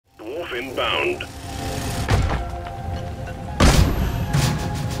Molotov inbound.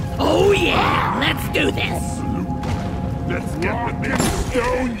 Oh yeah, let's do this! Let's get them in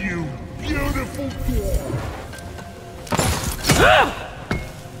stone, you beautiful dwarf!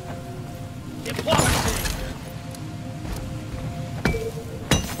 Diplomacy!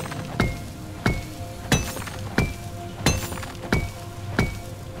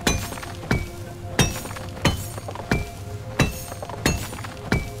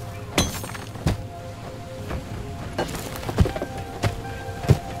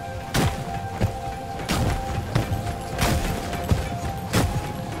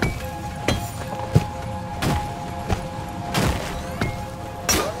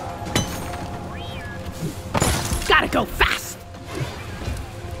 Gotta go fast!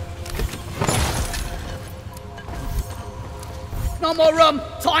 No more room!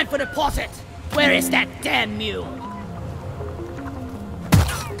 Time for deposit! Where is that damn mule?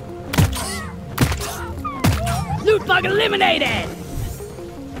 Loot bug eliminated!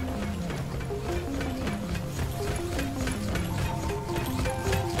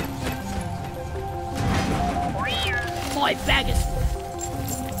 My bag is full.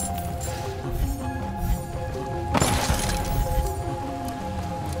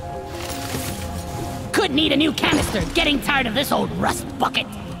 Could need a new canister. Getting tired of this old rust bucket.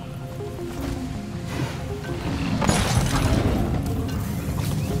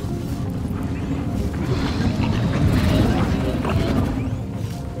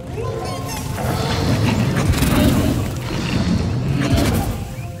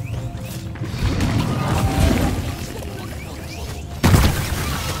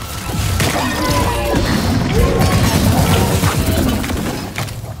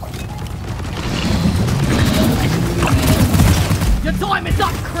 Your time is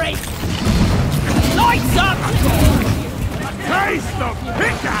up, Craig! Lights up! Taste the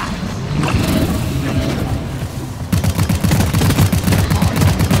pickaxe!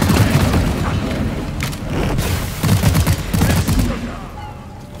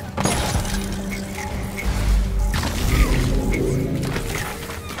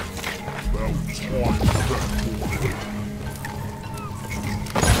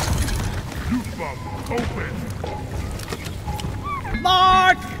 Open!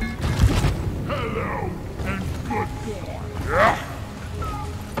 Mark! Hello and good boy! Yeah.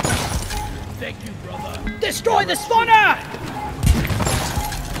 Thank you, brother. Destroy the spawner!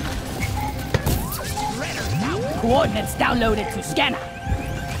 Coordinates downloaded to scanner.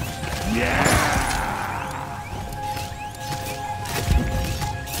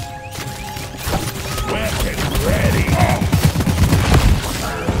 Weapon ready!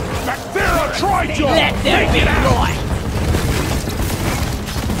 Back there, I'll try, Joe! Let there be noise!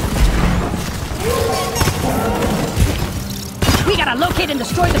 We gotta locate and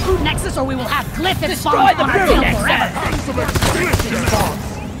destroy the food nexus, or we will have Glyph and spawn on our tail forever. Tons of explosion bombs!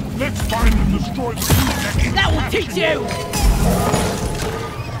 Let's find and destroy the food nexus. That will teach you!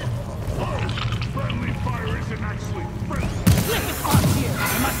 Friendly fire isn't actually friendly. Glyph is on here.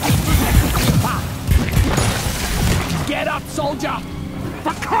 There must be food nexus nearby. Get up, soldier!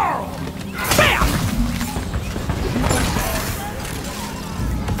 For Carl! Bam!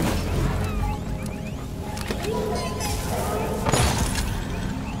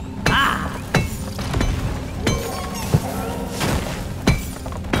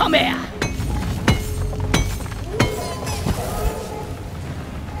 Come here!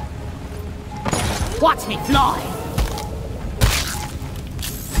 Watch me fly!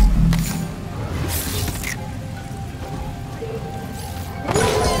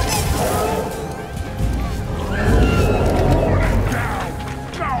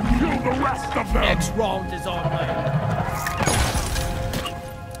 Now kill the rest of them! Next round is on me.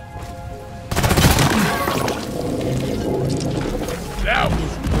 That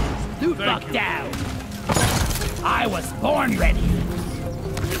was Loot bug down. I was born ready.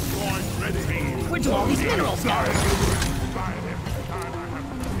 born ready. Where'd all these minerals go?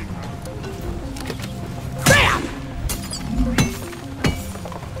 Bam!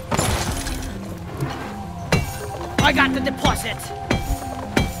 I got the deposit.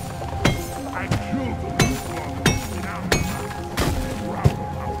 I killed the loot bug. Now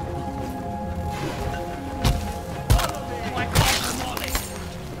I caught them all in.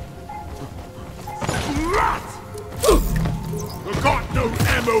 Rat! I got no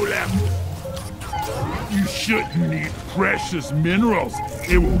ammo left. You shouldn't need precious minerals.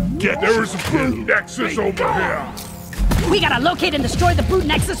 It will get there is a food nexus over here. We gotta locate and destroy the food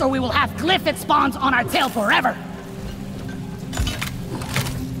nexus, or we will have Glyph it spawns on our tail forever.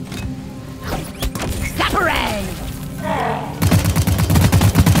 Zapparang!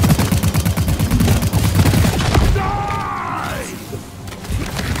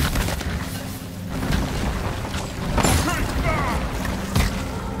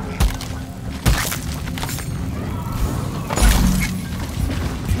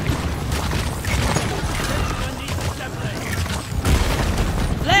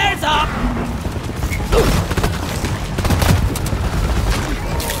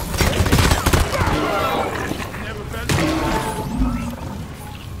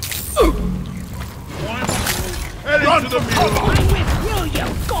 the middle. I'm with you, you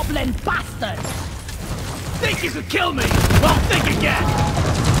goblin bastard! Think you could kill me? Well, think again!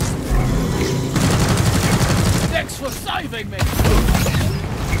 Thanks for saving me!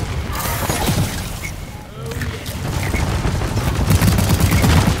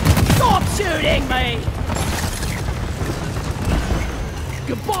 Stop shooting me!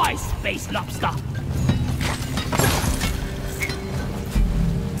 Goodbye, space lobster!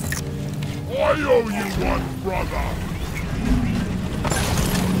 I owe you one, brother.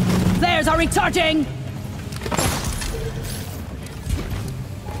 Flares are recharging!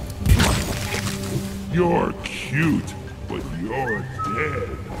 You're cute, but you're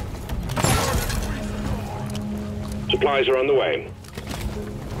dead. Supplies are on the way.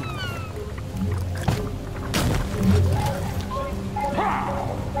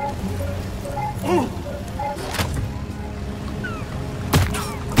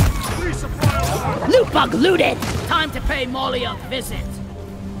 Loot bug looted! Time to pay Molly a visit.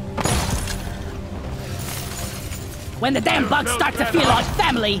 When the damn bugs start to feel like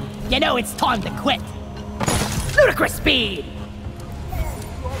family, you know it's time to quit. Ludicrous speed!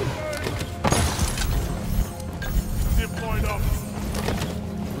 Zip line up.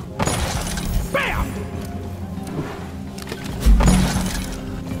 Bam!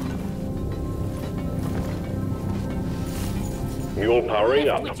 Mule powering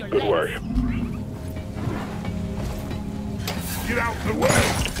up. Good work. Get out the way.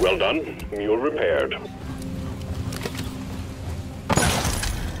 Well done. Mule repaired.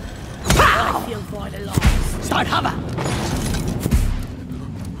 I feel vitalized. Start hover!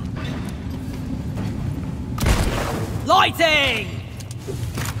 Lighting!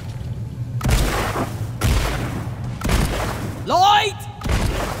 Light!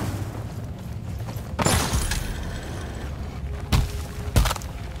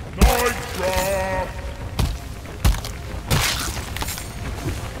 Night drop.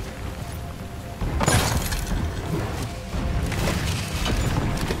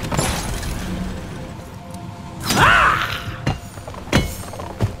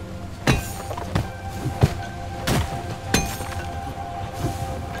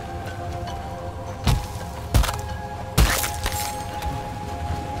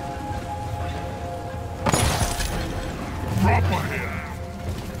 Proper here.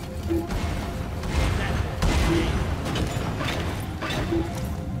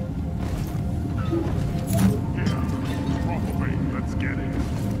 Yeah, properly. Let's get it.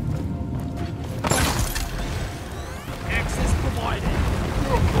 Access provided.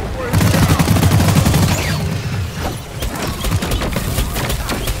 Look the way down.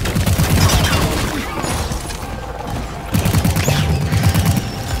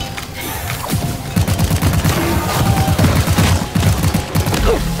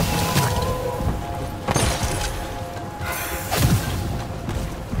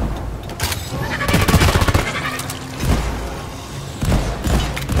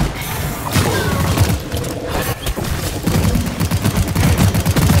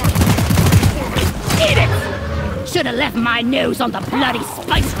 Should have left my nose on the bloody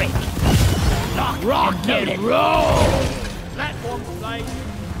spice rig. Rock and roll! Platforms laid.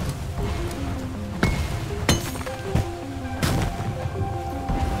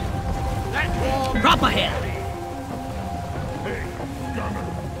 Platform. Cropper here! Hey, Gunner,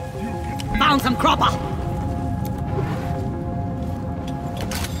 you can Found some cropper!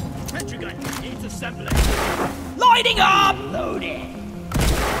 Sentry gun needs assembly. Lighting up! Loading!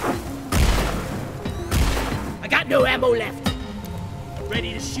 I got no ammo left.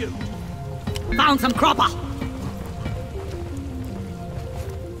 Ready to shoot. Found some cropper!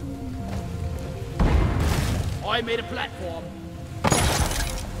 I made a platform.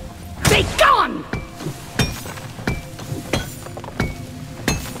 Be gone!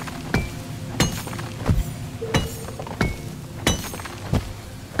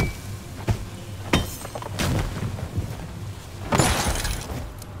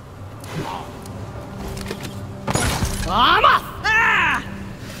 I'm off! Ah!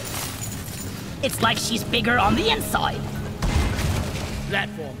 It's like she's bigger on the inside.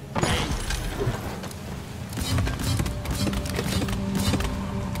 Platform.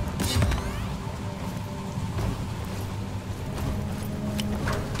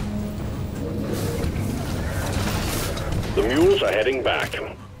 The mules are heading back.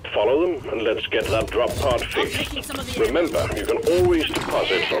 Follow them and let's get that drop pod taking fixed. some of the Remember, you can always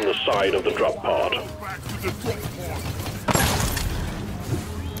deposit on the side of the drop pod. back to the drop pod.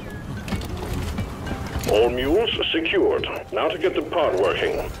 All mules secured. Now to get the pod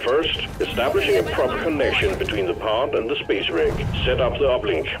working. First, establishing a proper connection between the pod and the space rig. Set up the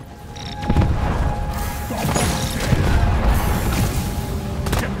uplink.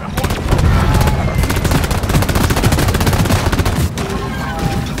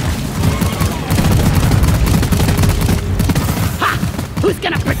 Who's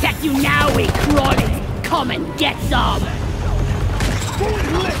gonna protect you now, we cronies? Come and get some!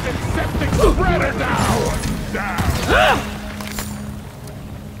 Listen, septic spreader down!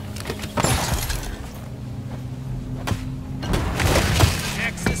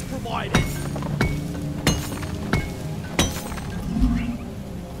 Access provided.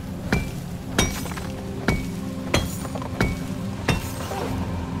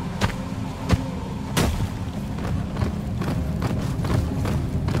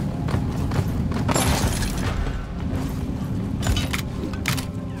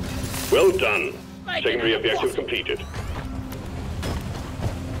 Well done. Secondary objective completed.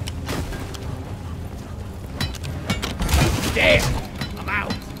 Damn! I'm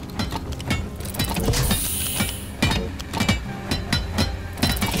out.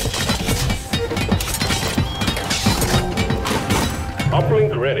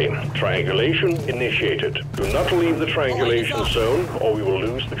 Uplink ready. Triangulation initiated. Do not leave the triangulation zone or we will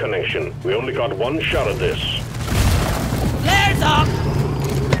lose the connection. We only got one shot at this. Flares up!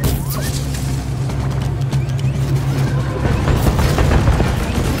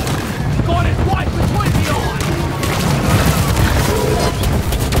 Got it right between the eyes.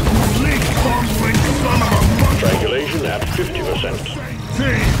 Leak bumbling son of a monkey! Triangulation at 50%.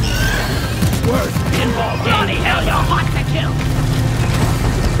 Team! Worst pinball! Bloody hell, you're hot to kill!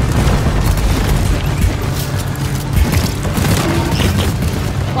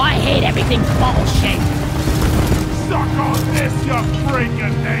 I hate everything ball-shaped! Suck on this, you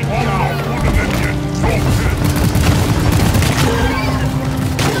freaking thing! I'm not one of them, you talking!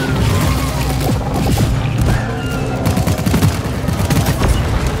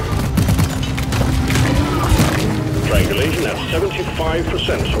 Triangulation at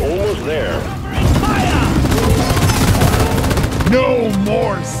 75%. Almost there. Fire! No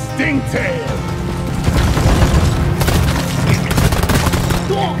more stingtail!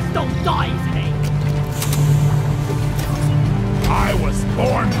 Dogs don't die easily! I was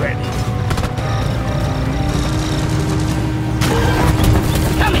born ready!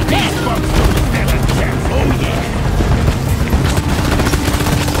 Come and dance! Bugs don't stand a chance! Oh yeah!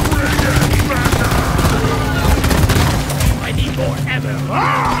 I need more ammo.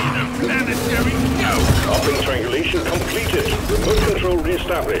 Planetary no! Uplink triangulation completed. Remote control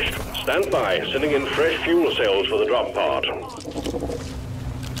reestablished. Stand by, sending in fresh fuel cells for the drop pod.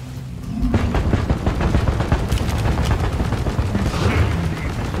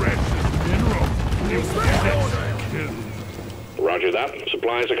 Precious mineral! Roger that.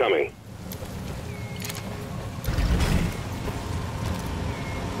 Supplies are coming.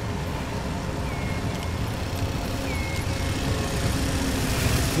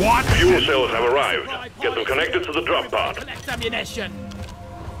 What? Fuel cells have arrived. Get them connected to the drop pod. Collect ammunition.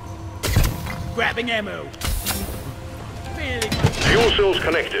 Grabbing ammo. Feeling my Fuel cells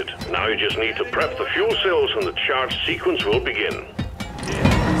connected. Now you just need to prep the fuel cells and the charge sequence will begin.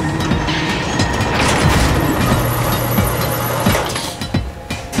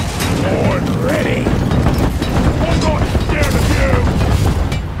 Born ready! I'm not scared of you!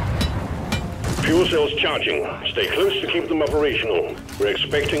 Fuel cells charging. Stay close to keep them operational. We're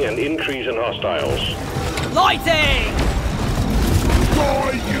expecting an increase in hostiles. Lighting!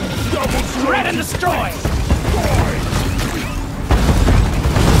 Die, you double Shred and destroy!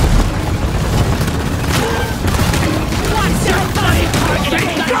 What's your body?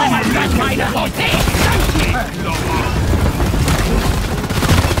 That's my whole thing!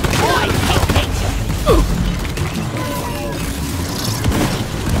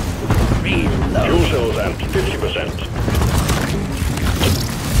 Fuel cells at 50%.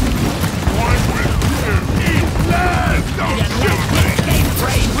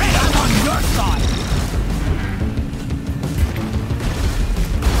 I'm on your side!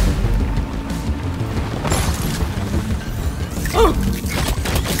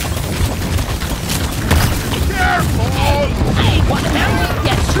 Hey, what about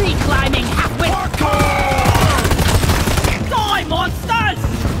you tree climbing halfway? Die, monsters!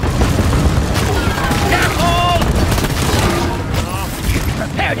 Careful!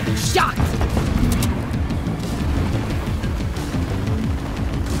 Prepare to be shot!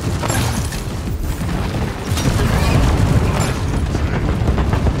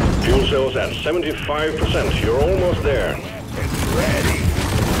 Fuel cells at 75%. You're almost there.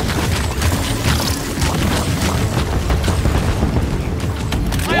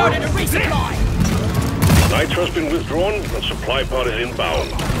 I ordered a resupply! Nitro's been withdrawn and supply pod is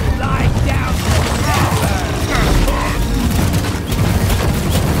inbound. Lie down!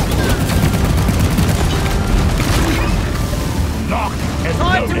 Lock and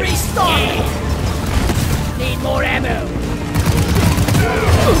Time to loaded. restart! Need more ammo!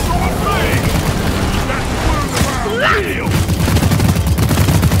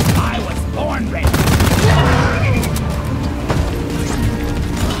 I was born ready.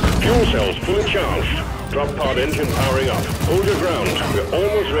 Fuel cells fully charged. Drop pod engine powering up. Hold your ground. We're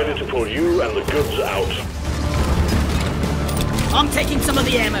almost ready to pull you and the goods out. I'm taking some of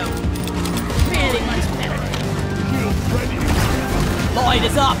the ammo. Really much better. Lloyd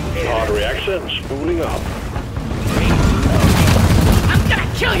is up. Pod reactor spooling up. I'm gonna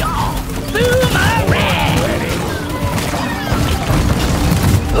kill you all. Boomerang!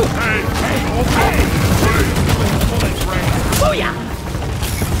 Booyah!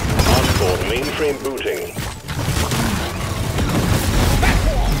 Onboard mainframe booting.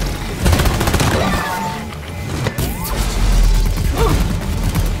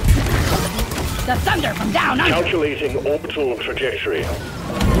 The thunder from down under. Calculating orbital trajectory.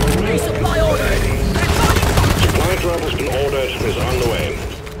 Resupply order. Supply drop has been ordered and is on the way.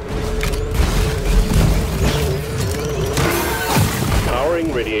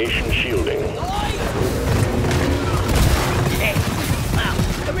 Powering radiation shielding. Hey, wow,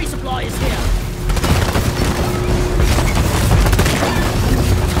 the resupply is here.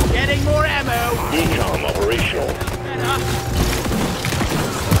 Getting more ammo. Ecom operational.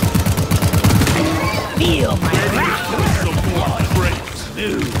 Feel my wrath.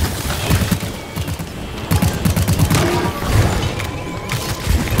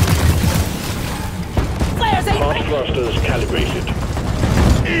 Flares ain't Pod ready. thrusters calibrated.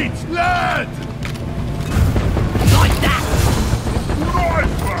 Eat lead! Like that. Sniper!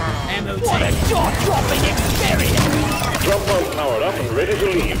 Ammo what a jaw-dropping experience. Drop pod powered up and ready to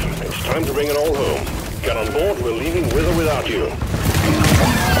leave. It's time to bring it all home. Get on board, we're leaving with or without you.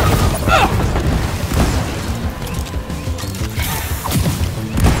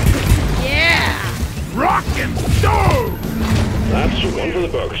 Yeah. Rock and stove! That's one for the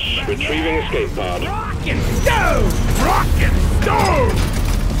books. Retrieving escape pod. Rock and stove! Rock and stove!